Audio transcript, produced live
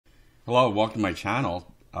Hello, welcome to my channel.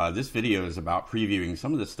 This video is about previewing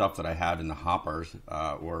some of the stuff that I have in the hoppers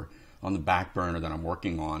or on the back burner that I'm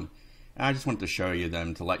working on. And I just wanted to show you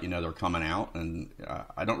them to let you know they're coming out. And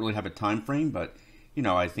I don't really have a time frame, but you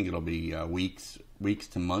know, I think it'll be weeks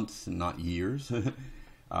to months and not years.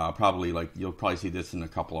 Probably like you'll probably see this in a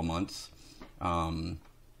couple of months.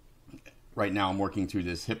 Right now I'm working through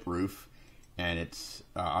this hip roof, and it's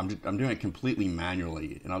I'm doing it completely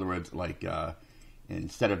manually. In other words, like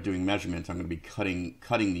instead of doing measurements, I'm going to be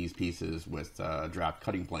cutting these pieces with a draft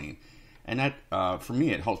cutting plane, and that for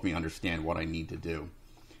me it helps me understand what I need to do.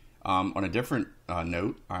 On a different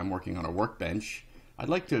note, I'm working on a workbench. I'd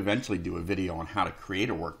like to eventually do a video on how to create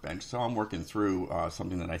a workbench, so I'm working through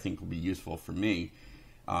something that I think will be useful for me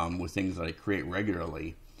with things that I create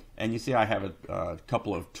regularly. And you see I have a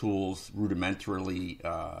couple of tools rudimentarily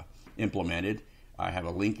implemented. I have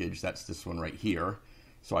a linkage, that's this one right here.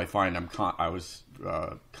 So I find I was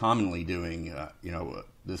commonly doing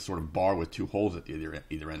this sort of bar with two holes at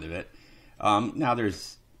either end of it. Now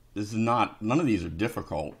none of these are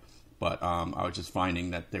difficult, but I was just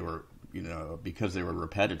finding that they were, because they were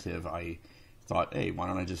repetitive, I thought, hey, why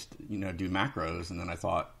don't I just do macros? And then I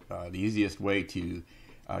thought the easiest way to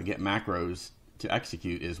get macros to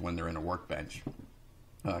execute is when they're in a workbench,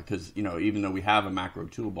 because even though we have a macro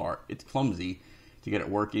toolbar, it's clumsy to get it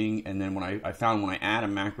working. And then when I found when I add a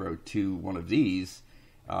macro to one of these,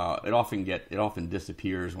 it often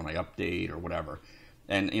disappears when I update or whatever.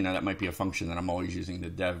 And that might be a function that I'm always using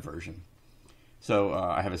the dev version. So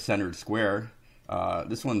I have a centered square.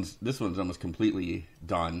 This one's almost completely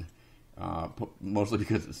done, mostly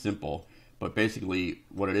because it's simple. But basically,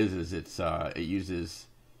 what it is it uses.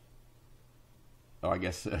 Oh, I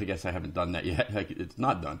guess I haven't done that yet. It's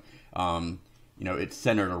not done. It's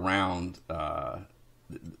centered around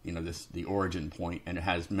the origin point, and it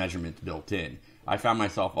has measurements built in. I found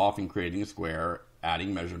myself often creating a square,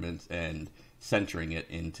 adding measurements, and centering it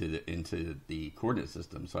into the coordinate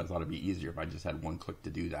system. So I thought it'd be easier if I just had one click to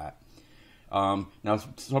do that. Now,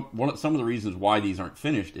 some of the reasons why these aren't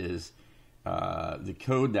finished is the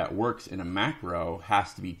code that works in a macro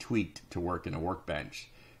has to be tweaked to work in a workbench.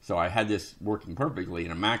 So I had this working perfectly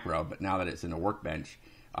in a macro, but now that it's in a workbench,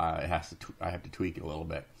 I have to tweak it a little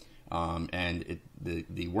bit. And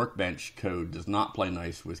the workbench code does not play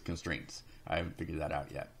nice with constraints. I haven't figured that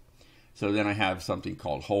out yet. So then I have something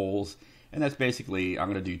called holes, and that's basically,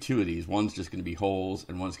 I'm going to do two of these. One's just going to be holes,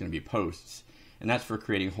 and one's going to be posts. And that's for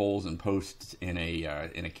creating holes and posts in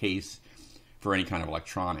a case for any kind of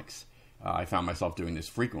electronics. I found myself doing this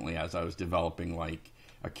frequently as I was developing like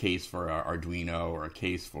a case for Arduino or a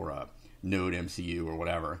case for a Node MCU or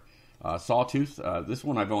whatever. Sawtooth, this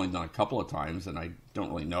one I've only done a couple of times, and I don't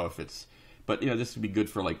really know if it's, but this would be good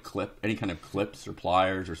for like any kind of clips or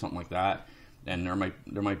pliers or something like that. And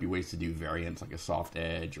there might be ways to do variants like a soft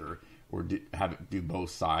edge or have it do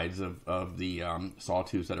both sides of the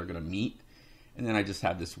sawtooths that are going to meet. And then I just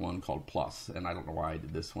had this one called Plus, and I don't know why I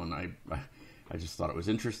did this one. I just thought it was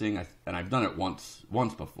interesting, and I've done it once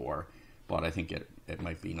before, but I think it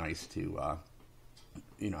might be nice to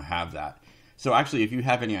have that. So actually, if you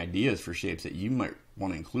have any ideas for shapes that you might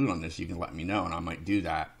want to include on this, you can let me know, and I might do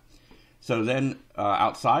that. So then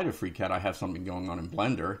outside of FreeCAD, I have something going on in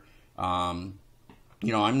Blender. I'm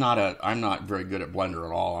not very good at Blender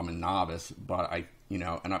at all. I'm a novice, but I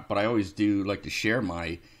always do like to share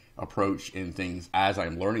my approach in things as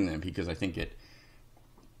I'm learning them, because I think it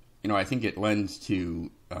lends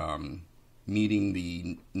to meeting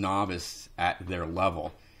the novice at their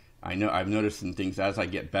level. I've noticed in things, as I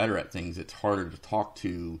get better at things, it's harder to talk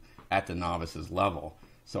to at the novice's level.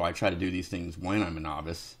 So I try to do these things when I'm a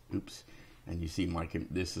novice. Oops. And you see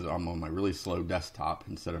I'm on my really slow desktop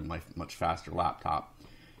instead of my much faster laptop.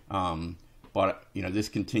 But this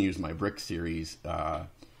continues my brick series.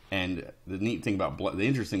 And the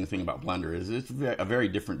interesting thing about Blender is it's a very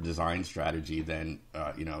different design strategy than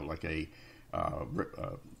like a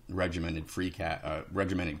regimented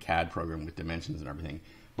regimented CAD program with dimensions and everything.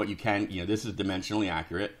 But you can, this is dimensionally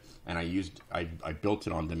accurate, and I built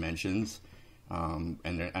it on dimensions,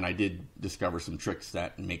 and I did discover some tricks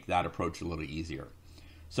that make that approach a little easier.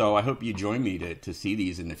 So I hope you join me to see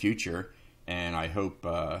these in the future, and I hope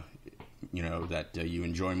that you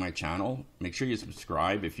enjoy my channel. Make sure you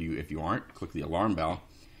subscribe if you aren't. Click the alarm bell,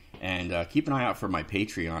 and keep an eye out for my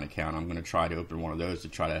Patreon account. I'm going to try to open one of those to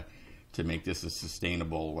try to make this a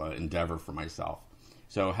sustainable endeavor for myself.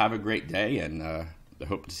 So have a great day, and I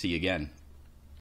hope to see you again.